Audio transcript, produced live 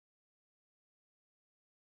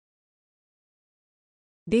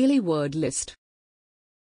Daily word list.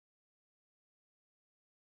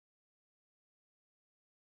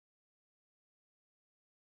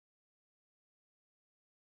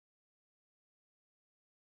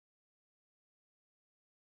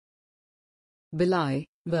 Belie,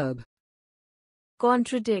 verb.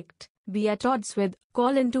 Contradict, be at odds with,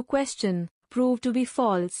 call into question, prove to be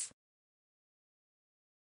false.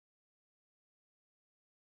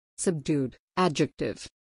 Subdued, adjective.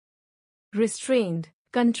 Restrained,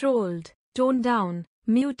 controlled, toned down,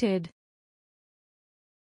 muted.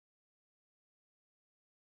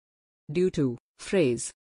 Due to, phrase.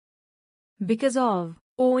 Because of,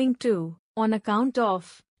 owing to, on account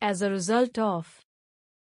of, as a result of.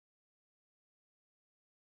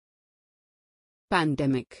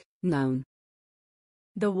 Pandemic, noun.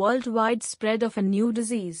 The worldwide spread of a new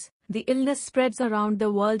disease. The illness spreads around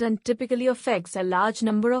the world and typically affects a large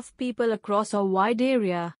number of people across a wide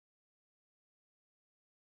area.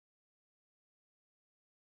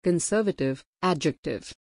 Conservative,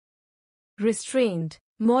 adjective. Restrained,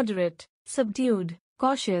 moderate, subdued,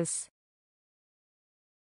 cautious.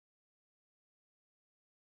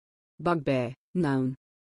 Bugbear, noun.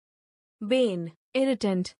 Bane,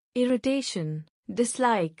 irritant, irritation,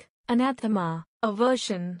 dislike, anathema,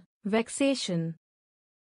 aversion, vexation.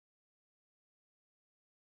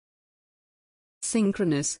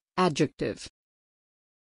 Synchronous, adjective.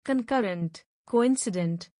 Concurrent,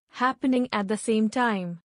 coincident, happening at the same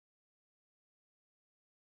time.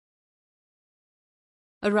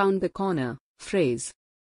 Around the corner, phrase.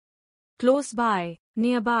 Close by,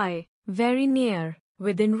 nearby, very near,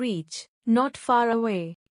 within reach, not far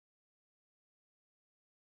away.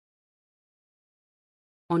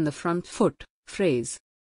 On the front foot, phrase.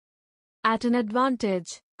 At an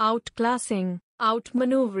advantage, outclassing,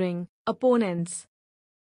 outmaneuvering, opponents.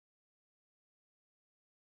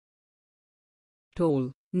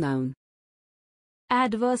 Toll, noun.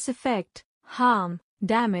 Adverse effect, harm,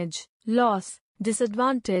 damage, loss,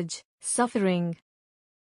 disadvantage, suffering.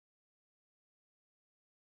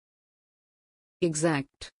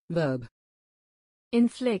 Exact, verb.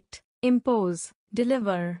 Inflict, impose,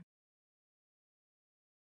 deliver.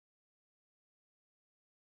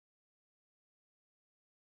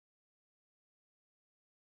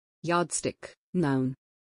 Yardstick, noun.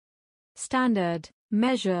 Standard,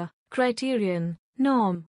 measure, criterion,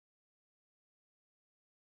 norm.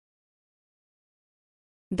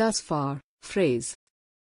 Thus far, phrase.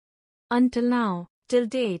 Until now, till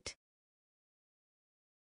date.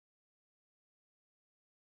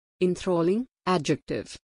 Enthralling,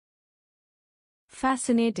 adjective.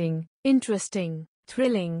 Fascinating, interesting,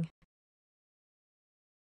 thrilling.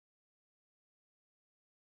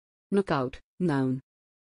 Knockout, noun.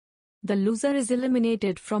 The loser is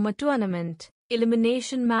eliminated from a tournament,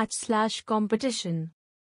 elimination match/competition.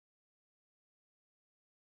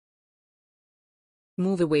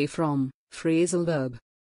 Move away from, phrasal verb.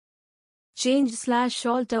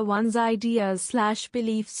 Change/alter one's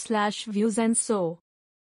ideas/beliefs/views and so.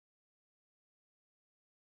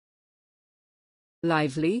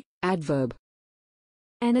 Lively, adverb.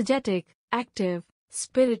 Energetic, active,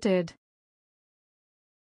 spirited.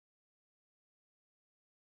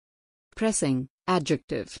 Pressing,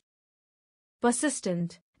 adjective.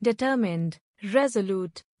 Persistent, determined,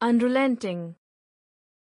 resolute, unrelenting.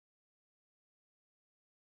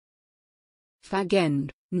 Fag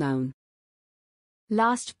end, noun.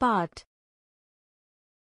 Last part.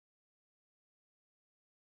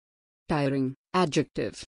 Tiring,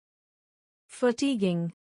 adjective.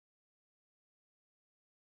 Fatiguing.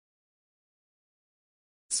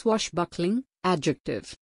 Swashbuckling,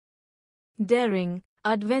 adjective. Daring,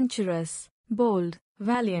 adventurous, bold,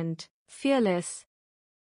 valiant, fearless.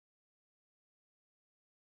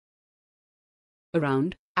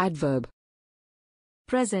 Around, adverb.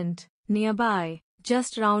 Present, nearby,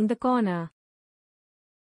 just round the corner.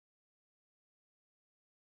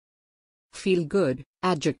 Feel good,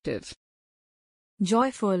 adjective.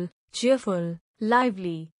 Joyful, cheerful,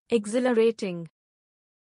 lively, exhilarating.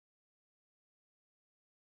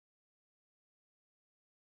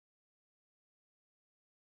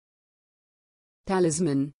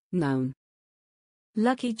 Talisman, noun.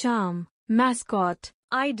 Lucky charm, mascot,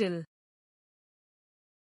 idol.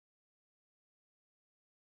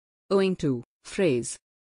 Owing to, phrase.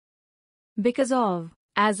 Because of,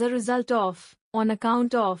 as a result of, on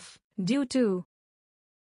account of, due to.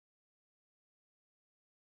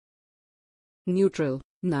 Neutral,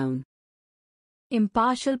 noun.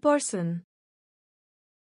 Impartial person.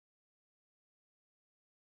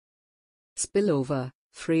 Spillover,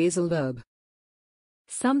 phrasal verb.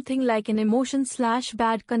 Something like an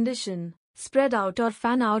emotion/bad condition, spread out or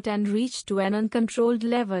fan out and reach to an uncontrolled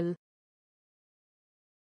level.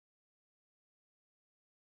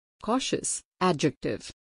 Cautious,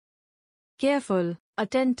 adjective. Careful,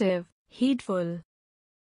 attentive, heedful.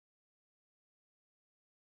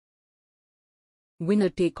 Winner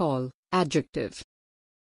take all, adjective.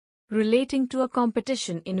 Relating to a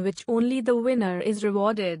competition in which only the winner is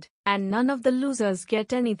rewarded, and none of the losers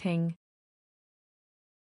get anything.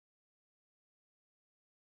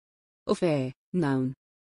 Affair, noun.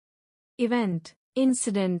 Event,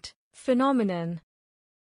 incident, phenomenon.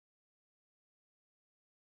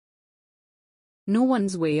 No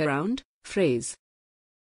one's way around, phrase.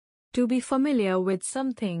 To be familiar with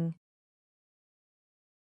something.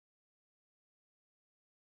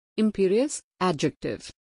 Imperious,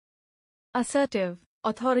 adjective. Assertive,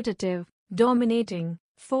 authoritative, dominating,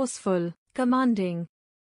 forceful, commanding.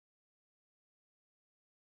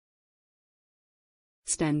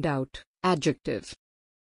 Stand out, adjective.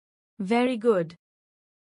 Very good.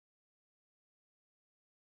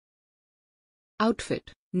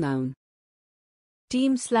 Outfit, noun.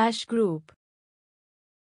 Team/group.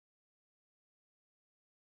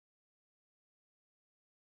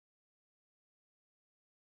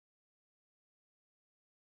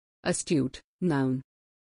 Astute, noun.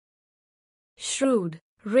 Shrewd,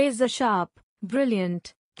 razor sharp,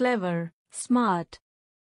 brilliant, clever, smart.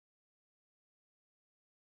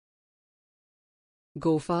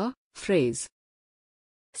 Go far, phrase.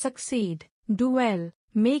 Succeed, do well,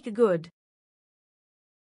 make good.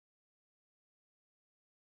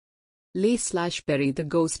 Lay/bury the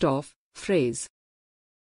ghost of, phrase.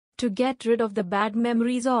 To get rid of the bad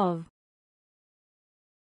memories of.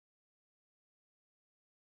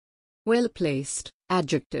 Well placed,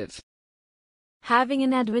 adjective. Having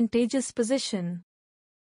an advantageous position.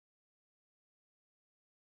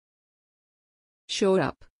 Shore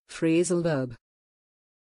up, phrasal verb.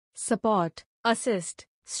 Support, assist,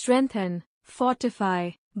 strengthen,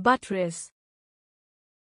 fortify, buttress.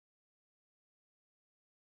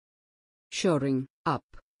 Shoring up,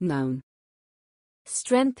 noun.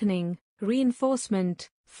 Strengthening, reinforcement,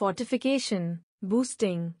 fortification,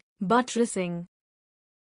 boosting, buttressing.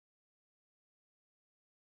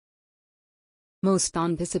 Most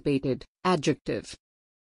anticipated, adjective.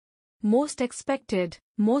 Most expected,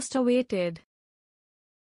 most awaited.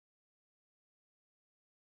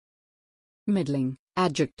 Middling,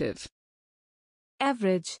 adjective.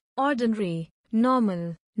 Average, ordinary,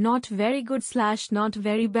 normal, not very good/not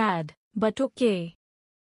very bad, but okay.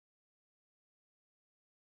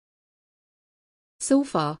 So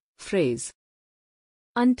far, phrase.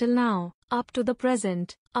 Until now, up to the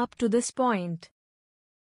present, up to this point.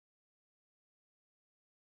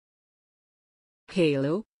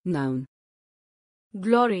 Halo, noun.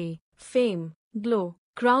 Glory, fame, glow,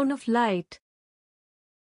 crown of light.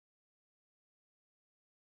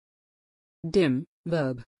 Dim,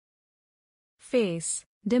 verb. Face,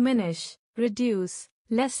 diminish, reduce,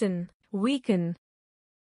 lessen, weaken.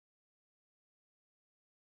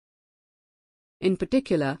 In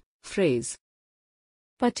particular, phrase.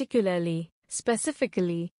 Particularly,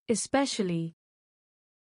 specifically, especially.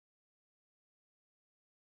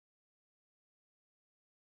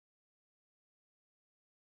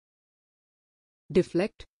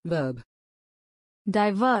 Deflect, verb.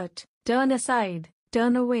 Divert, turn aside,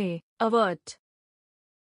 turn away, avert.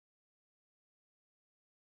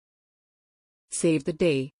 Save the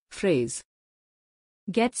day, phrase.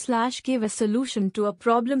 Get/give a solution to a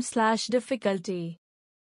problem/difficulty.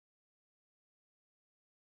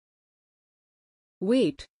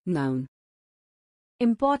 Weight, noun.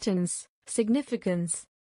 Importance, significance.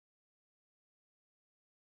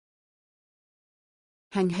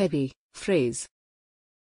 Hang heavy, phrase.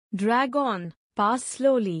 Drag on, pass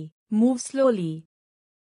slowly, move slowly.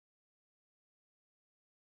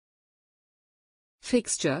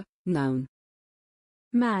 Fixture, noun.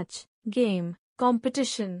 Match, game,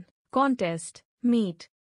 competition, contest, meet.